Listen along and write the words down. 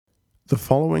The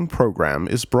following program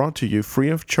is brought to you free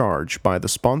of charge by the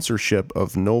sponsorship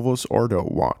of Novus Ordo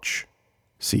Watch.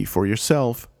 See for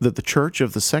yourself that the Church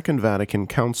of the Second Vatican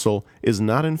Council is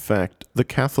not in fact the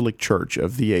Catholic Church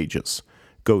of the ages.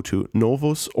 Go to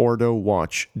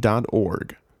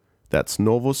novusordowatch.org. That's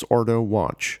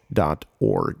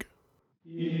novusordowatch.org.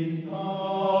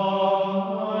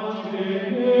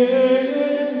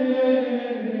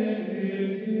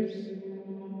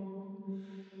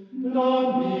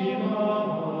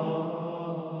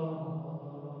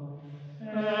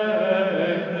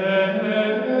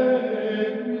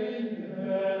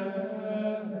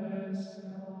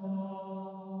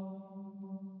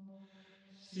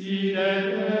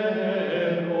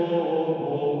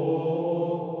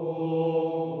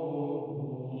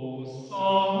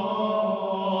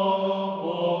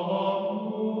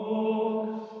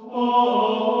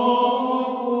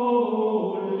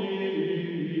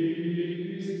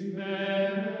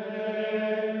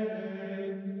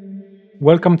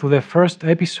 Welcome to the first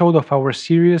episode of our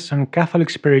series on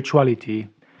Catholic spirituality.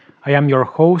 I am your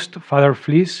host, Father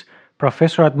Flies,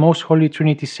 professor at Most Holy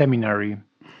Trinity Seminary.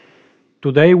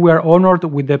 Today we are honored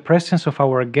with the presence of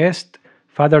our guest,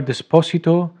 Father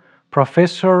Desposito,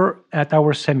 professor at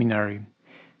our seminary.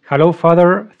 Hello,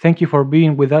 Father. Thank you for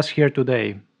being with us here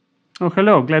today. Oh,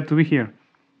 hello. Glad to be here.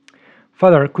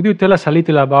 Father, could you tell us a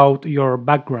little about your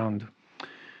background?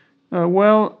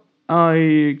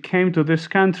 I came to this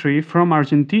country from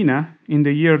Argentina in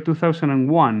the year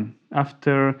 2001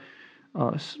 after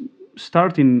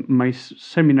starting my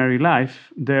seminary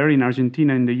life there in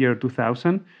Argentina in the year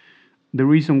 2000. The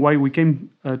reason why we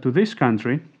came to this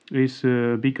country is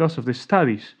because of the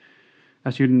studies.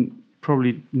 As you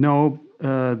probably know,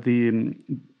 the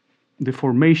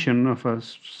formation of a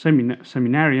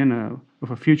seminarian,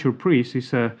 of a future priest,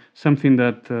 is something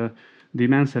that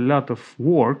demands a lot of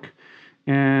work.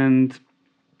 And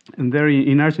there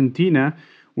in Argentina,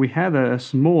 we had a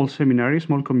small seminary,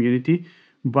 small community,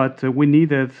 but we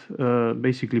needed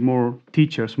basically more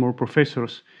teachers, more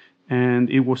professors, and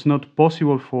it was not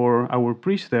possible for our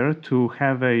priest there to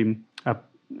have the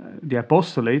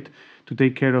apostolate to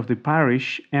take care of the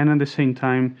parish and at the same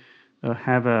time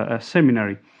have a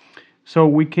seminary. So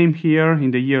we came here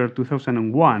in the year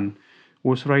 2001. It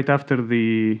was right after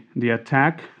the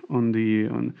attack on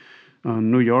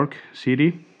New York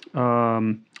City.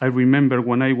 I remember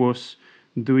when I was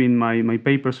doing my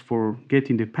papers for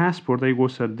getting the passport, I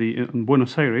was at in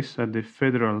Buenos Aires at the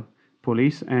federal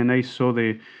police, and I saw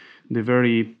it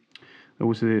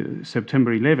was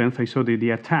September 11th. I saw the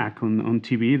attack on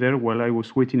TV there while I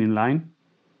was waiting in line.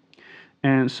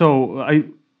 And so I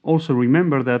also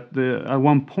remember that at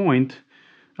one point,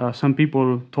 some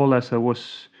people told us it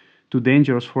was too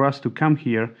dangerous for us to come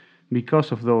here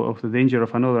because of the danger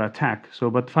of another attack.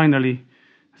 But finally,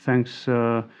 thanks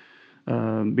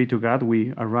be to God,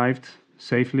 we arrived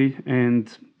safely,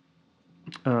 and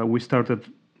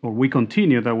we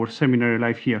continued our seminary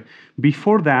life here.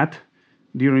 Before that,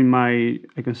 during my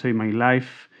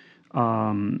life,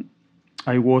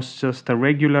 I was just a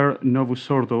regular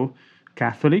Novus Ordo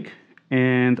Catholic,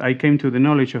 and I came to the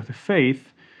knowledge of the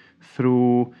faith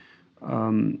through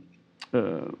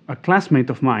a classmate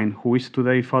of mine who is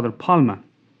today Father Palma.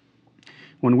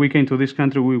 When we came to this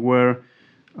country, we were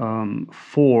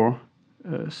 4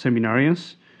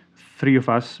 seminarians. 3 of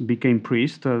us became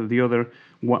priests. The other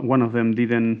one of them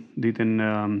didn't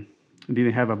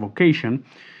have a vocation.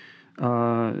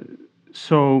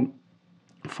 So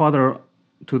Father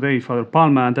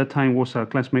Palma at that time was a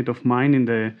classmate of mine in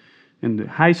the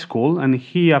high school, and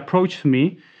he approached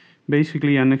me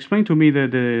basically and explained to me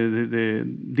the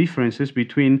differences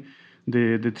between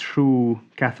the true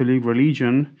Catholic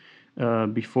religion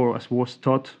before, as was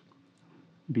taught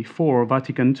before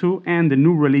Vatican II, and the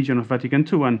new religion of Vatican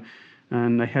II.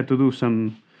 And I had to do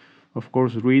some, of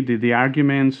course, read the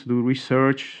arguments, do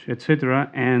research, etc.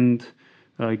 And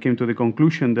I came to the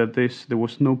conclusion that there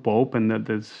was no Pope, and that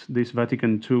this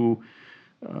Vatican II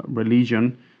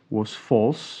religion was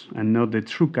false and not the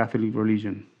true Catholic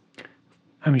religion.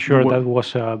 I'm sure that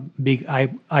was a big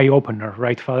eye-opener,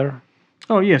 right, Father?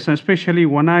 Oh, yes, especially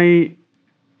when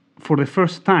for the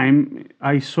first time,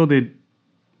 I saw the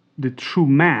true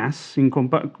Mass.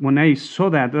 When I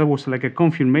saw that was like a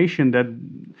confirmation that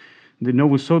the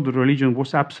Novus Ordo religion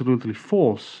was absolutely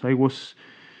false. I was,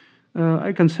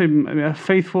 I can say, a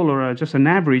faithful or just an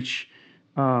average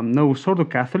Novus Ordo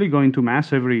Catholic going to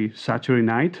Mass every Saturday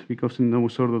night, because in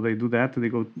Novus Ordo they do that. They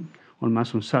go on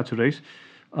Mass on Saturdays.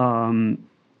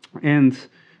 And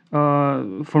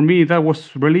for me, that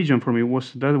was religion. For me,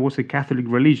 that was a Catholic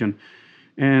religion.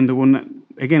 And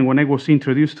when I was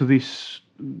introduced to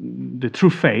the true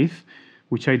faith,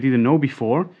 which I didn't know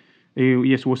before.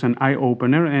 Yes, was an eye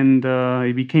opener, and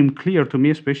it became clear to me,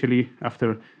 especially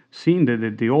after seeing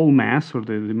the old mass or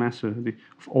the mass of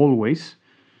always,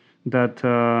 that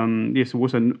yes, it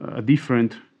was a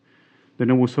different. The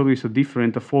Novus Ordo is a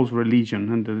different, a false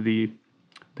religion, and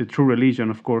the true religion,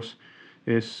 of course,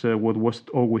 is what was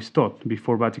always taught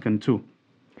before Vatican II.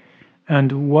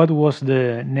 And what was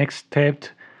the next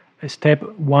step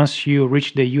once you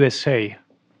reached the USA?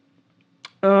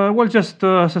 Well, just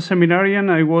as a seminarian,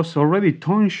 I was already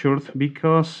tonsured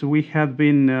because we had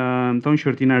been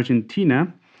tonsured in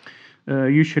Argentina.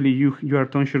 Usually, you are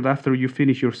tonsured after you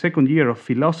finish your second year of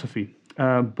philosophy,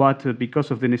 but because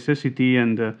of the necessity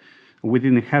and we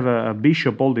didn't have a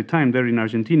bishop all the time there in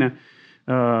Argentina,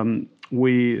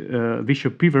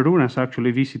 Bishop Piverunas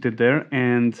actually visited there,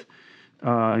 and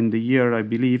in the year, I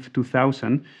believe,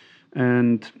 2000,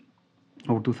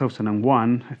 or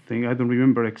 2001, I think. I don't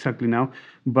remember exactly now,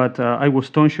 but I was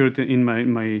tonsured in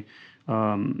my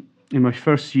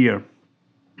first year,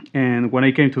 and when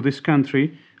I came to this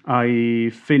country,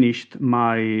 I finished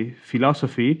my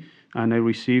philosophy, and I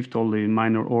received all the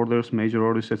minor orders, major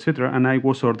orders, etc. And I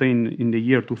was ordained in the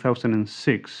year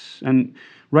 2006. And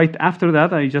right after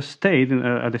that, I just stayed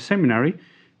at the seminary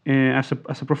as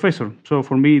a professor. So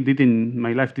for me,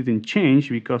 my life didn't change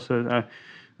because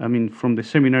from the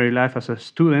seminary life as a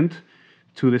student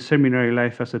to the seminary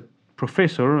life as a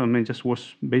professor, just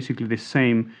was basically the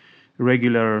same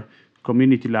regular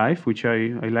community life, which I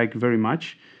like very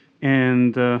much.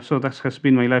 And so that has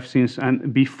been my life since.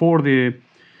 And before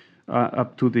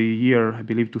up to the year, I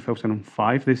believe,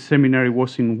 2005, the seminary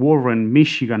was in Warren,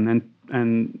 Michigan.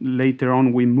 And later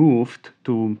on, we moved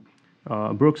to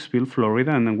Brooksville,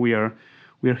 Florida, and we are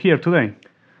here today.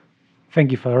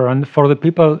 Thank you, Father. And for the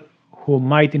people who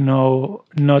might not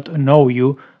know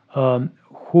you,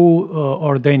 who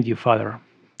ordained you, Father?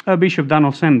 Bishop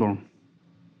Donald Sanborn,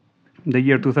 the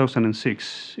year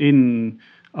 2006 in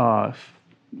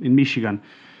Michigan.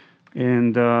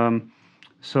 And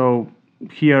so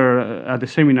here at the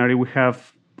seminary we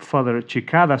have Father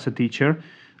Chicada as a teacher,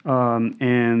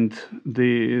 and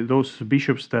those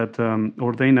bishops that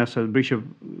ordain us as Bishop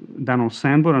Donald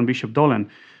Sanborn and Bishop Dolan.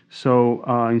 So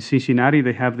in Cincinnati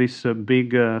they have this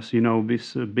big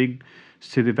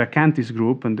Sedevacantis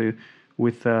group, and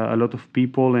with a lot of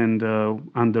people, and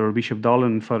under Bishop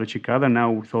Dolan and Father Chicada, now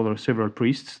with other several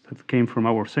priests that came from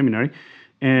our seminary.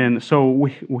 And so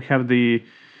we have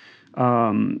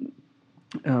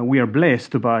we are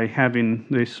blessed by having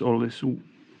all this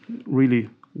really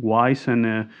wise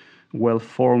and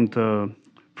well-formed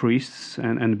priests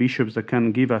and bishops that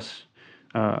can give us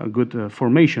good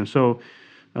formation. So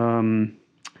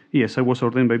yes, I was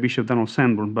ordained by Bishop Donald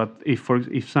Sanborn. But if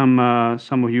some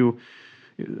of you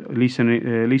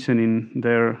listening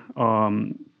there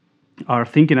are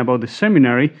thinking about the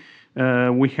seminary,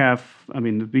 we have,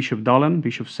 Bishop Dolan,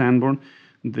 Bishop Sanborn,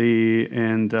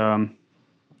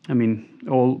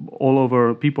 all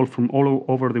over people from all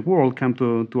over the world come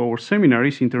to our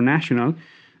seminaries, international,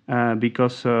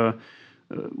 because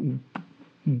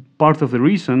part of the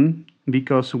reason,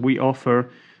 because we offer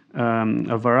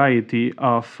a variety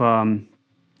of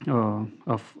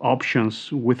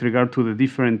options with regard to the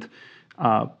different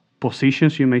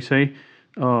positions, you may say,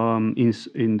 in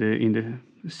the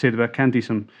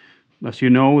Sedevacantism. As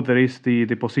you know, there is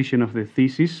the position of the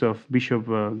thesis of Bishop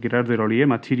Gerard de Rolier,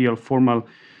 material formal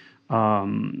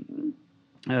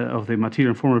of the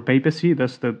material and formal papacy.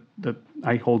 That's that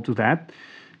I hold to that.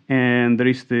 And there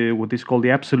is what is called the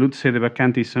absolute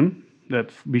Sedevacantism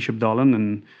that Bishop Dolan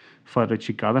and Father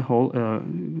Chicada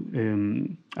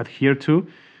adhere to.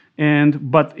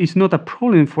 But it's not a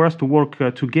problem for us to work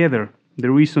together.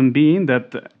 The reason being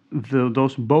that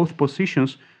those both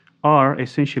positions are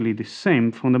essentially the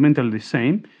same, fundamentally the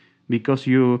same, because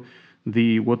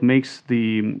what makes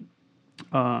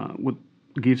what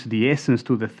gives the essence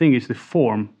to the thing is the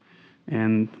form,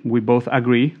 and we both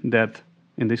agree that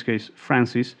in this case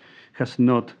Francis has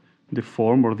not the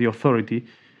form or the authority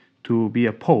to be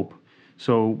a pope.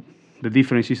 So the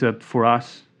difference is that for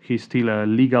us he's still a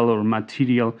legal or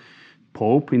material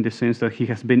pope in the sense that he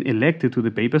has been elected to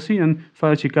the papacy, and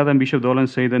Father Chicada and Bishop Dolan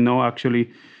say that no, actually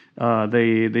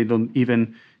they don't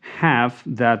even have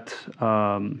that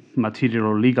material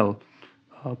or legal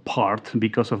part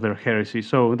because of their heresy.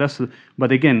 So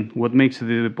but again, what makes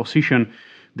the position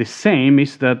the same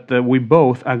is that we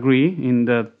both agree in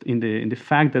the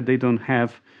fact that they don't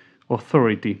have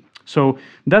authority. So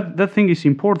that thing is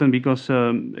important because,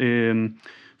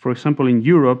 for example, in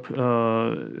Europe,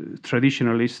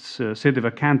 traditionalists,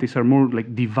 Sedevacantists, are more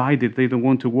like divided. They don't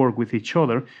want to work with each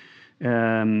other.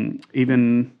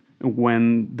 Even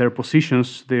when their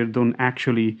positions they don't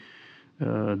actually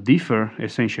differ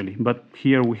essentially. But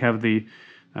here we have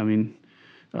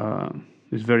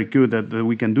it's very good that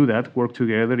we can do that, work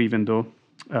together, even though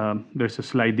there's a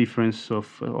slight difference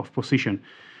of position.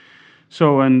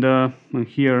 So, and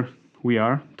here we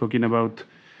are talking about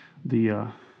the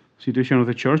situation of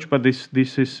the church, but this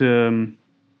is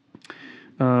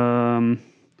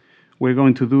we're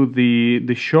going to do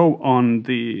the show on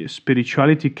the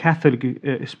spirituality, Catholic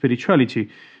spirituality,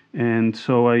 and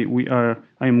so I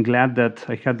am glad that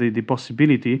I had the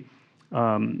possibility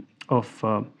of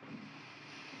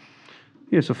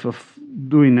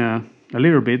doing a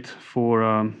little bit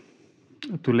for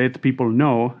to let people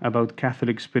know about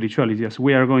Catholic spirituality. As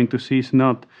we are going to see, it's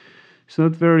not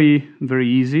very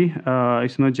easy.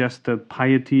 It's not just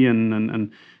piety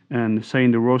and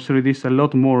saying the rosary. There's a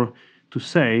lot more to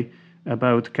say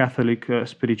about Catholic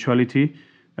spirituality,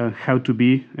 how to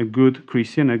be a good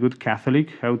Christian, a good Catholic,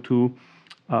 how to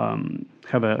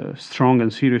have a strong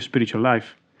and serious spiritual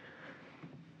life.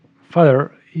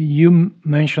 Father, you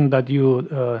mentioned that you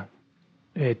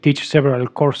teach several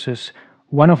courses.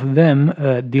 One of them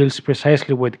deals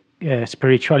precisely with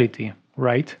spirituality,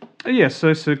 right? Yes, so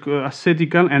it's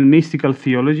ascetical and mystical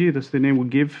theology. That's the name we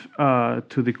give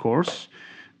to the course,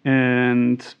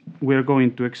 and we're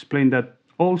going to explain that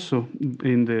also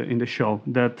in the show.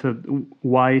 That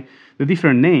why the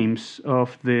different names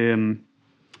of the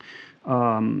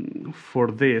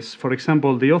for this. For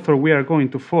example, the author we are going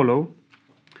to follow,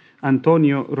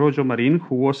 Antonio Rojo Marin,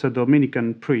 who was a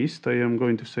Dominican priest. I am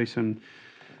going to say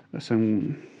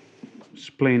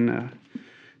explain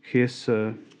his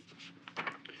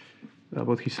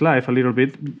about his life a little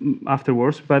bit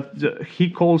afterwards. But he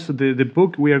calls the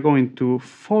book we are going to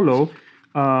follow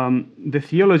the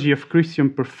Theology of Christian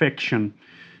Perfection.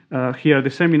 Here at the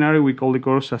seminary, we call the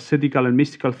course Ascetical and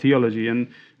Mystical Theology, and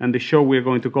the show we are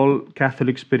going to call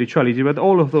Catholic Spirituality. But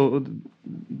all of those,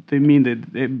 they mean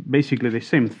basically the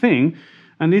same thing,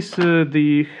 and it's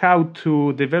the how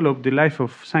to develop the life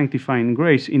of sanctifying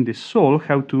grace in the soul,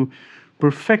 how to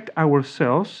perfect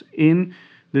ourselves in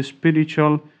the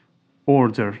spiritual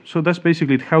order. So that's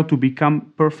basically how to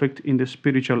become perfect in the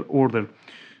spiritual order.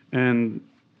 And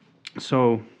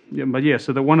so,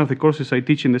 so one of the courses I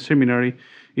teach in the seminary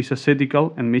is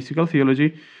Ascetical and Mystical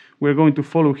Theology. We're going to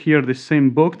follow here the same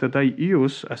book that I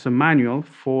use as a manual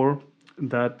for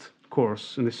that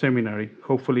course in the seminary.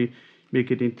 Hopefully make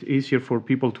it easier for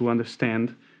people to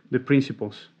understand the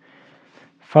principles.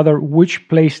 Father, which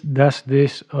place does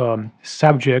this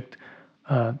subject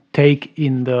take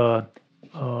in the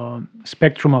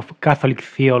spectrum of Catholic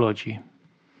theology?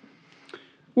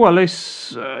 Well,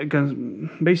 it's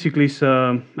basically it's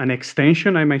an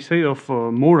extension, I might say, of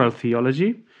moral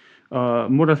theology.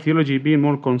 Moral theology being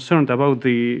more concerned about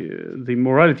the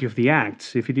morality of the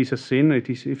acts, if it is a sin,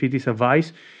 if it is a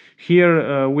vice.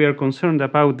 Here we are concerned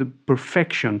about the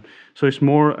perfection. So it's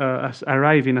more as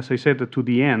arriving, as I said, to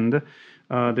the end,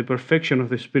 the perfection of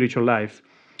the spiritual life.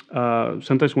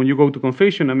 Sometimes when you go to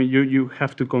confession, I mean, you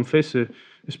have to confess,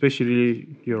 especially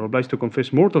you're obliged to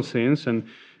confess mortal sins, and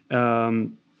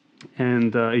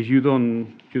if you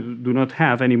do not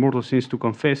have any mortal sins to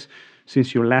confess,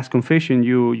 since your last confession,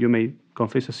 you may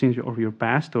confess a sin of your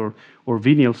past or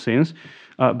venial sins,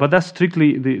 but that's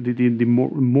strictly the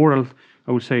moral.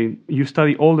 I would say you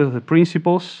study all of the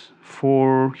principles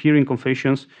for hearing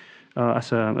confessions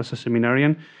as a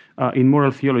seminarian in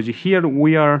moral theology. Here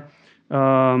we are.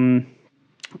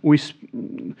 We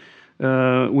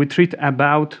treat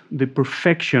about the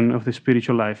perfection of the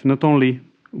spiritual life, not only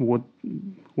what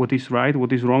is right,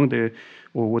 what is wrong,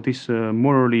 or what is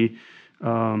morally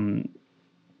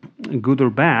good or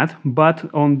bad, but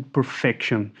on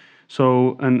perfection.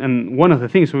 So, and one of the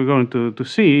things we're going to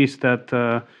see is that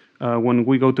when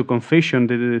we go to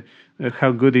confession,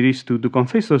 how good it is to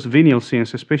confess those venial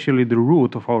sins, especially the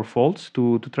root of our faults,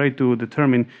 to try to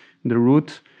determine the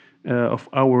root of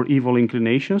our evil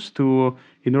inclinations,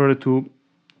 in order to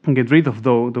get rid of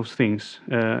those things.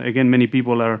 Again, many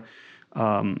people are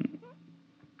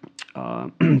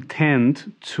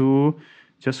tend to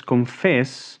just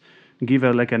confess, give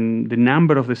the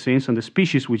number of the sins and the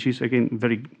species, which is again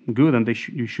very good, and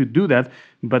you should do that.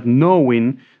 But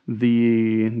knowing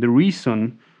the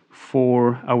reason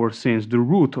for our sins, the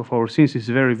root of our sins, is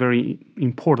very, very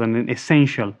important and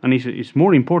essential, and it's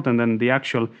more important than the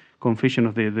actual confession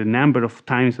of the number of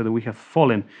times that we have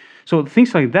fallen. So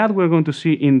things like that we're going to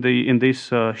see in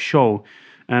this show,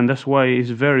 and that's why it's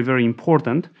very, very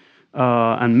important.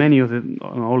 And many of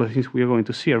all the things we are going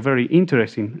to see are very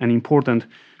interesting and important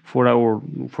for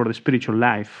the spiritual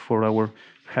life, for our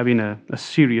having a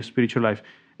serious spiritual life.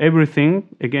 everything,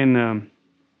 again,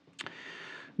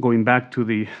 going back to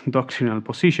the doctrinal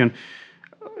position,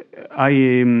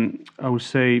 I would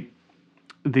say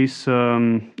this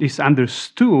is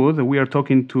understood that we are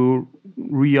talking to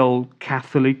real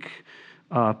Catholic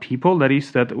people. That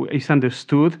is, that it's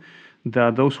understood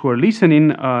that those who are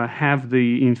listening have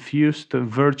the infused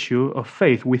virtue of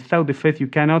faith. Without the faith, you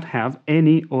cannot have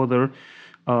any other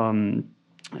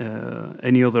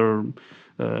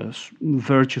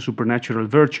virtue, supernatural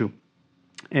virtue.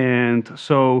 And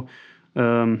so,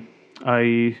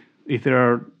 if there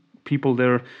are people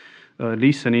there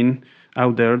listening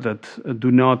out there that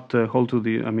do not hold to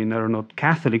the, are not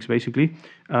Catholics, basically,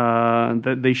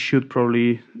 that they should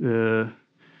probably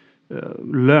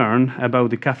learn about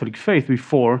the Catholic faith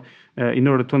before, in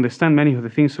order to understand many of the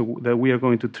things that we are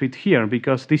going to treat here,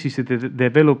 because this is the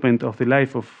development of the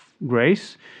life of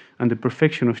grace and the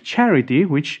perfection of charity,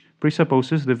 which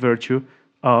presupposes the virtue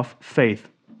of faith.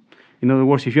 In other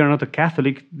words, if you are not a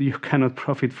Catholic, you cannot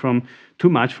profit from too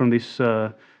much from this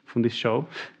show.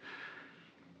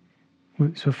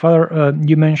 So, Father,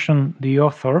 you mentioned the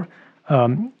author,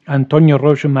 Antonio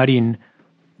Royo Marin.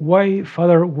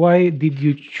 Father, why did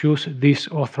you choose this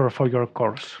author for your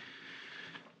course?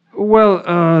 Well,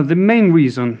 the main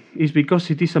reason is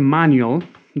because it is a manual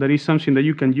that is something that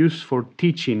you can use for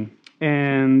teaching.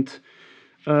 And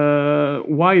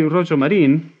why Royo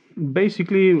Marin?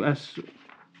 Basically, as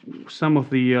some of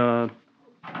the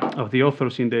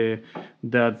authors in the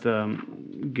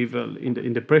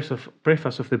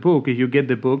preface of the book, if you get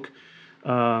the book,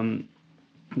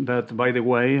 that, by the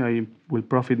way, I will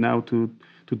profit now to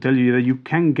tell you that you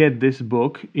can get this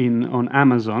book on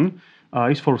Amazon.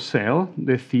 It's for sale,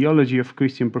 The Theology of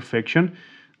Christian Perfection.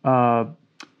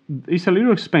 It's a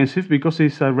little expensive because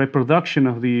it's a reproduction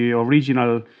of the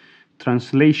original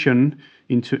translation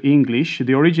into English.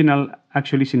 The original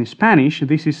actually is in Spanish.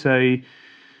 This is a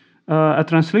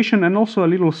translation and also a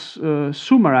little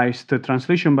summarized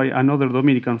translation by another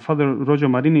Dominican. Father Royo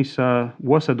Marin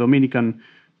was a Dominican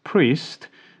priest,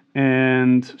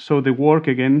 and so the work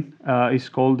again is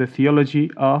called The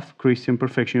Theology of Christian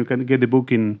Perfection. You can get the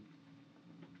book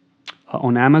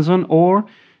on Amazon, or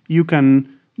you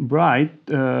can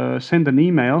send an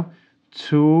email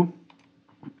to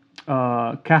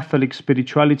Catholic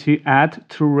Spirituality at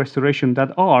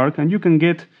truerestoration.org, and you can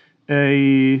get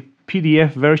a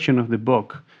PDF version of the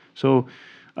book. So,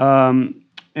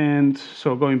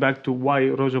 going back to why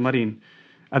Royo Marin,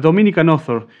 a Dominican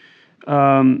author,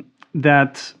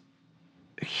 that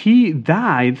he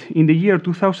died in the year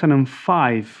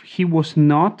 2005. He was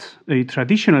not a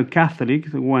traditional Catholic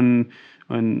when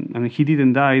he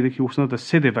didn't die. He was not a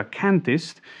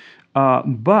sedevacantist,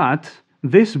 but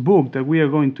this book that we are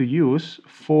going to use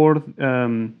for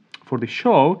the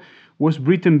show was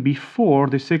written before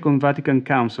the Second Vatican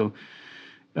Council.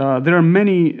 There are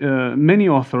many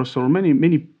authors or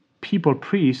many people,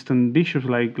 priests and bishops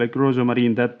like Royo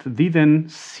Marin, that didn't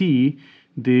see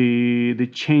the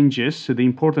changes, the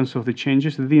importance of the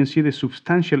changes. They didn't see the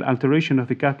substantial alteration of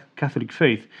the Catholic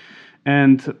faith,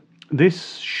 and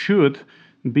this should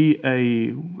be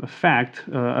a fact,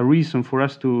 a reason for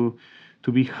us to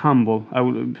be humble.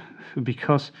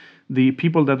 Because the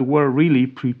people that were really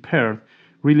prepared,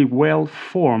 really well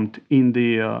formed in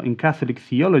Catholic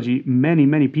theology,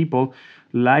 many people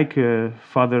like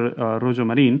Father Royo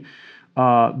Marin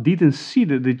didn't see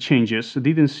the changes,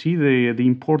 didn't see the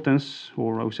importance,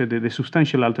 or I would say the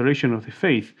substantial alteration of the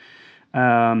faith,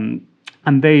 and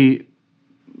they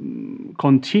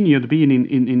continued being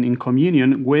in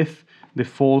communion with the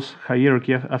false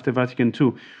hierarchy after Vatican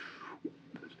II.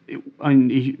 And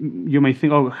you may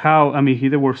think,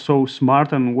 they were so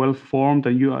smart and well formed,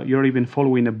 and you're even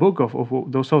following a book of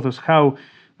those authors. How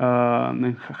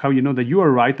you know that you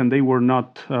are right and they were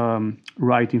not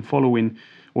right in following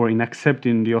or in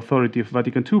accepting the authority of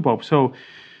Vatican II Pope? So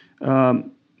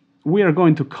we are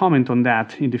going to comment on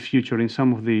that in the future in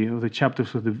some of the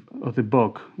chapters of the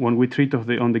book, when we treat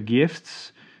on the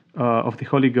gifts of the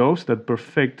Holy Ghost that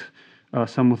perfect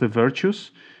some of the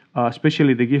virtues.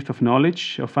 Especially the gift of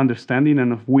knowledge, of understanding,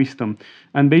 and of wisdom.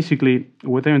 And basically,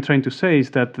 what I'm trying to say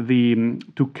is that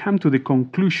to come to the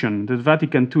conclusion that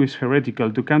Vatican II is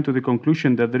heretical, to come to the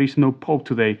conclusion that there is no Pope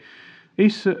today,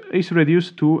 is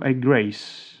reduced to a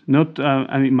grace. Not,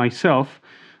 myself,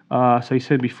 as I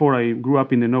said before, I grew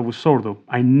up in the Novus Ordo.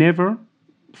 I never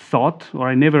thought, or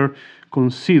I never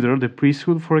considered the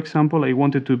priesthood, for example. I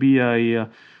wanted to be a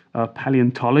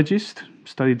paleontologist,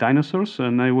 study dinosaurs,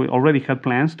 and I already had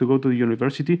plans to go to the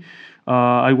university.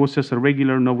 I was just a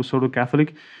regular Novus Ordo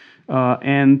Catholic,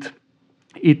 and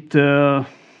it,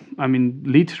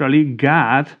 literally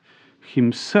God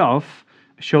Himself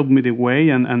showed me the way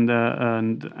and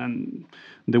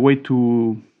the way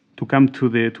to come to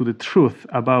the truth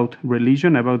about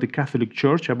religion, about the Catholic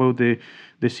Church, about the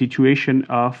situation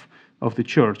of the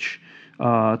Church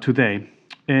today.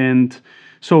 And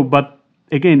so, but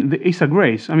again, it's a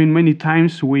grace. I mean, many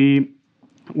times we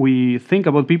think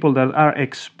about people that are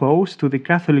exposed to the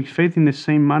Catholic faith in the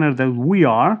same manner that we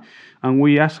are, and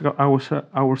we ask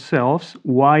ourselves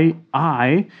why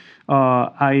I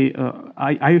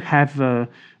have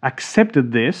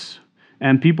accepted this,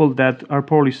 and people that are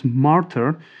probably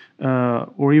smarter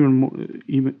or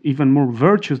even more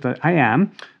virtuous than I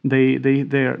am, they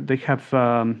have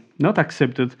not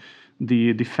accepted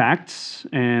the facts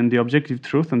and the objective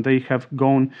truth, and they have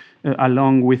gone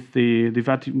along with the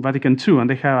Vatican II, and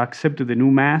they have accepted the new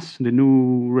Mass, the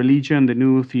new religion, the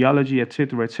new theology,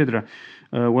 etc., etc.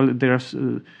 Well, there's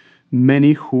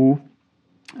many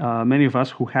of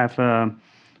us who have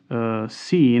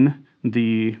seen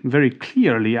very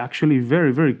clearly, actually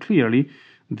very, very clearly,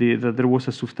 that there was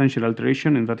a substantial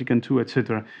alteration in Vatican II,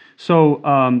 etc. So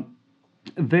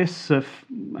this,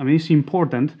 it's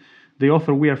important. The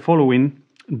author we are following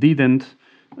didn't,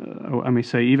 I may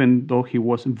say, even though he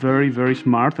was very, very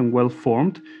smart and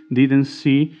well-formed, didn't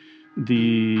see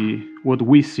what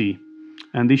we see.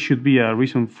 And this should be a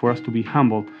reason for us to be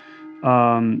humble.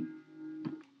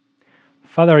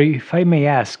 Father, if I may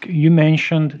ask, you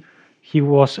mentioned he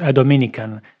was a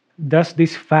Dominican. Does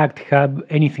this fact have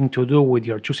anything to do with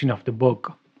your choosing of the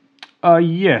book?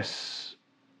 Yes.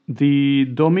 The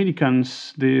Dominican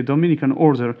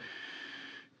order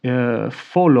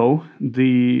follow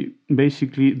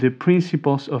basically the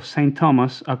principles of Saint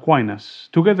Thomas Aquinas,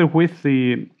 together with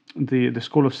the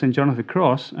school of Saint John of the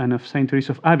Cross and of Saint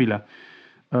Teresa of Avila.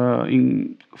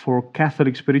 For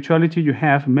Catholic spirituality, you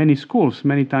have many schools,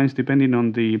 many times depending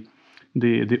on the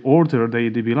order they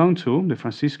belong to, the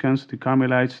Franciscans, the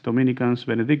Carmelites, Dominicans,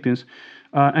 Benedictines,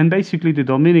 and basically the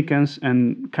Dominicans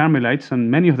and Carmelites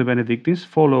and many of the Benedictines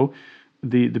follow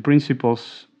the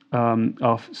principles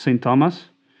of Saint Thomas,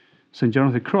 Saint John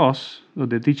of the Cross, or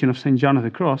the teaching of Saint John of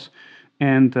the Cross,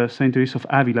 and Saint Teresa of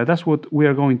Avila. That's what we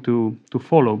are going to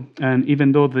follow. And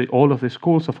even though all of the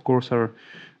schools, of course, are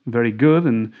very good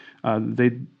and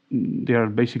they are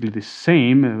basically the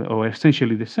same or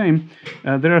essentially the same,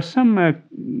 there are some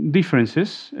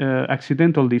differences,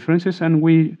 accidental differences, and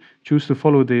we choose to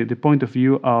follow the point of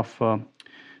view of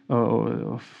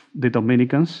the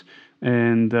Dominicans.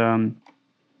 And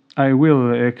I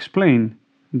will explain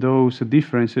those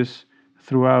differences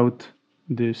throughout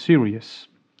the series.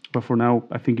 But for now,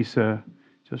 I think it's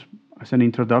just as an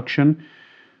introduction.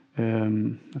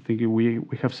 I think we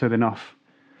have said enough.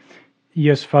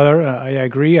 Yes, Father, I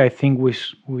agree. I think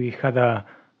we had a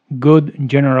good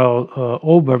general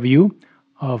overview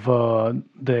of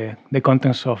the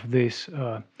contents of this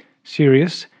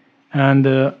series,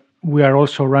 and we are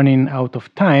also running out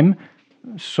of time.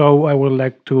 So I would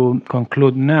like to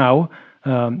conclude now.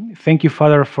 Thank you,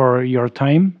 Father, for your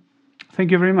time.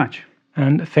 Thank you very much.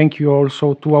 And thank you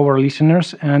also to our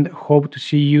listeners, and hope to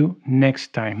see you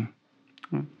next time.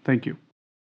 Thank you.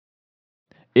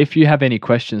 If you have any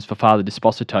questions for Father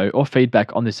Disposito or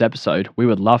feedback on this episode, we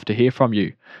would love to hear from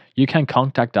you. You can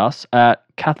contact us at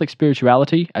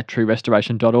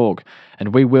catholicspirituality@truerestoration.org,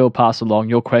 and we will pass along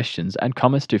your questions and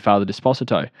comments to Father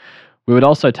Disposito. We would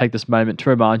also take this moment to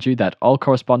remind you that all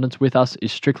correspondence with us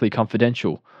is strictly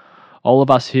confidential. All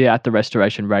of us here at the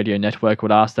Restoration Radio Network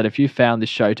would ask that if you found this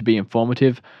show to be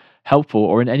informative, helpful,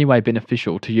 or in any way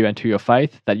beneficial to you and to your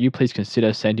faith, that you please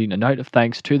consider sending a note of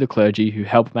thanks to the clergy who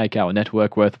help make our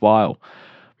network worthwhile.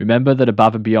 Remember that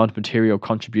above and beyond material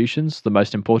contributions, the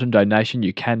most important donation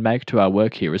you can make to our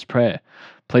work here is prayer.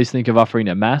 Please think of offering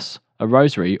a Mass, a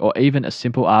Rosary, or even a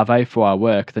simple Ave for our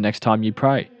work the next time you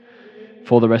pray.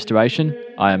 For the Restoration,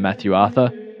 I am Matthew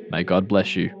Arthur. May God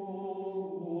bless you.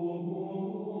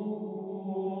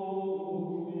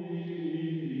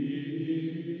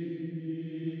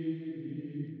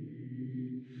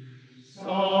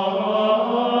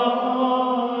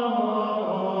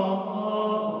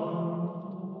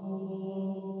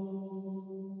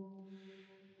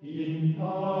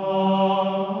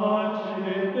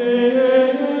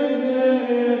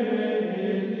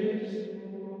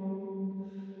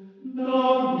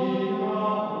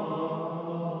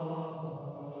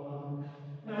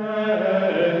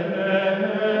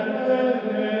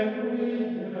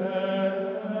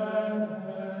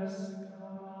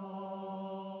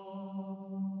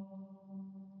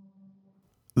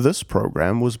 This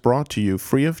program was brought to you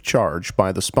free of charge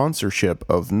by the sponsorship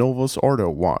of Novus Ordo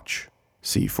Watch.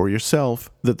 See for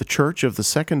yourself that the Church of the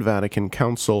Second Vatican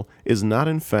Council is not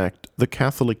in fact the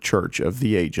Catholic Church of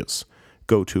the ages.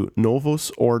 go to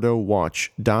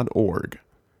novusordowatch.org.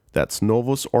 That's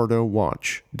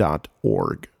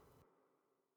novusordowatch.org.